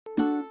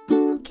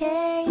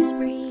case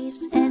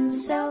briefs, and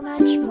so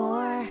much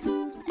more.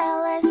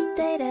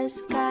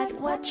 LSData's got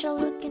what you're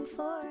looking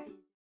for.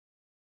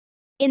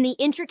 In the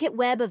intricate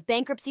web of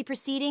bankruptcy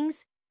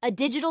proceedings, a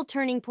digital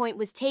turning point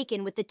was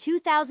taken with the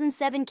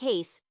 2007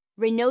 case,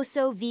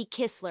 Reynoso v.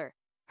 Kistler,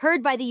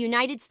 heard by the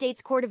United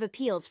States Court of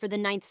Appeals for the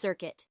Ninth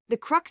Circuit. The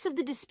crux of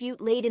the dispute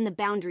laid in the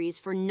boundaries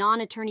for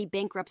non-attorney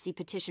bankruptcy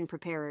petition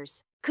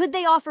preparers. Could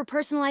they offer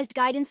personalized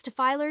guidance to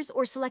filers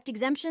or select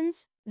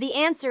exemptions? The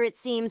answer, it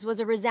seems, was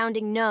a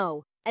resounding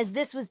no, as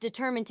this was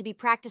determined to be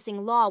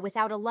practicing law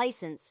without a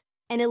license,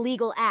 an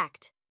illegal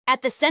act.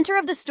 At the center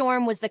of the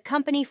storm was the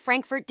company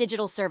Frankfort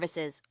Digital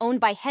Services, owned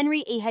by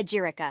Henry E.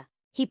 Hajirika.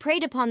 He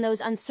preyed upon those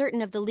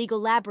uncertain of the legal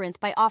labyrinth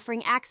by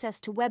offering access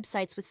to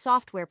websites with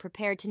software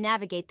prepared to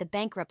navigate the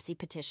bankruptcy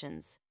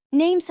petitions.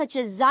 Names such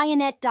as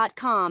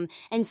Ziinet.com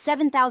and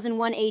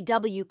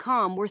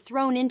 7001AW.com were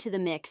thrown into the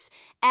mix,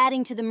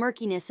 adding to the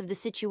murkiness of the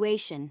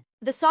situation.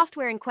 The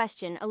software in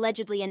question,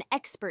 allegedly an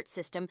expert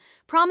system,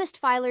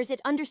 promised filers it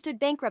understood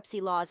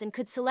bankruptcy laws and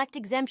could select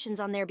exemptions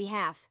on their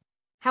behalf.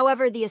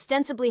 However, the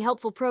ostensibly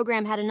helpful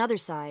program had another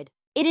side.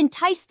 It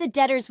enticed the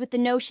debtors with the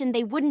notion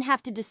they wouldn't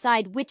have to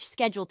decide which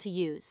schedule to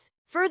use.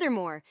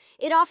 Furthermore,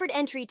 it offered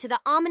entry to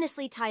the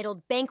ominously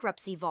titled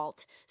Bankruptcy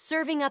Vault,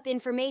 serving up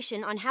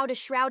information on how to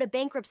shroud a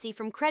bankruptcy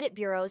from credit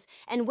bureaus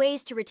and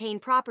ways to retain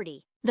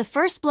property. The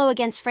first blow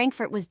against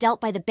Frankfort was dealt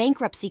by the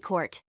bankruptcy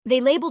court. They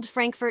labeled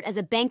Frankfort as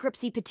a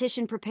bankruptcy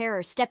petition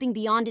preparer, stepping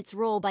beyond its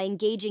role by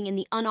engaging in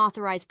the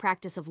unauthorized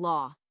practice of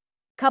law.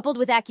 Coupled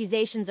with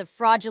accusations of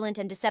fraudulent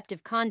and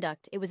deceptive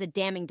conduct, it was a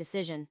damning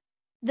decision.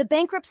 The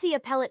bankruptcy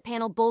appellate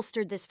panel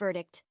bolstered this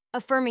verdict,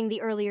 affirming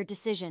the earlier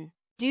decision.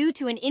 Due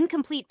to an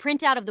incomplete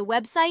printout of the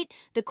website,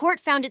 the court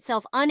found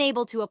itself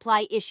unable to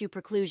apply issue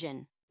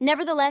preclusion.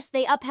 Nevertheless,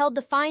 they upheld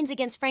the fines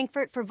against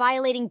Frankfort for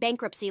violating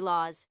bankruptcy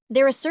laws.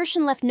 Their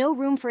assertion left no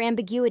room for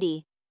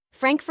ambiguity.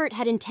 Frankfort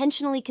had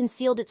intentionally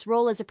concealed its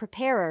role as a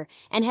preparer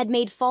and had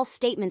made false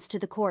statements to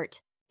the court.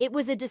 It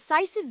was a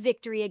decisive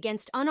victory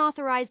against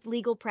unauthorized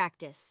legal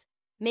practice,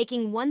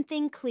 making one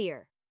thing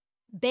clear.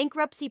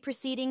 Bankruptcy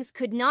proceedings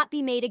could not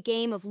be made a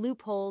game of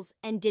loopholes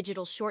and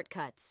digital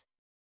shortcuts.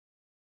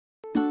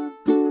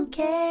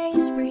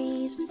 Case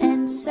briefs,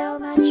 and so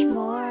much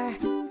more.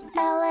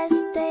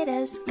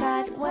 LSData's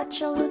got what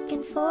you're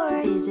looking for.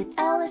 Visit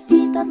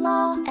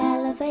lsd.law,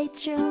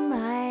 elevate your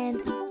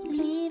mind.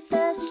 Leave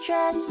the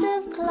stress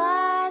of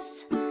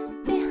class.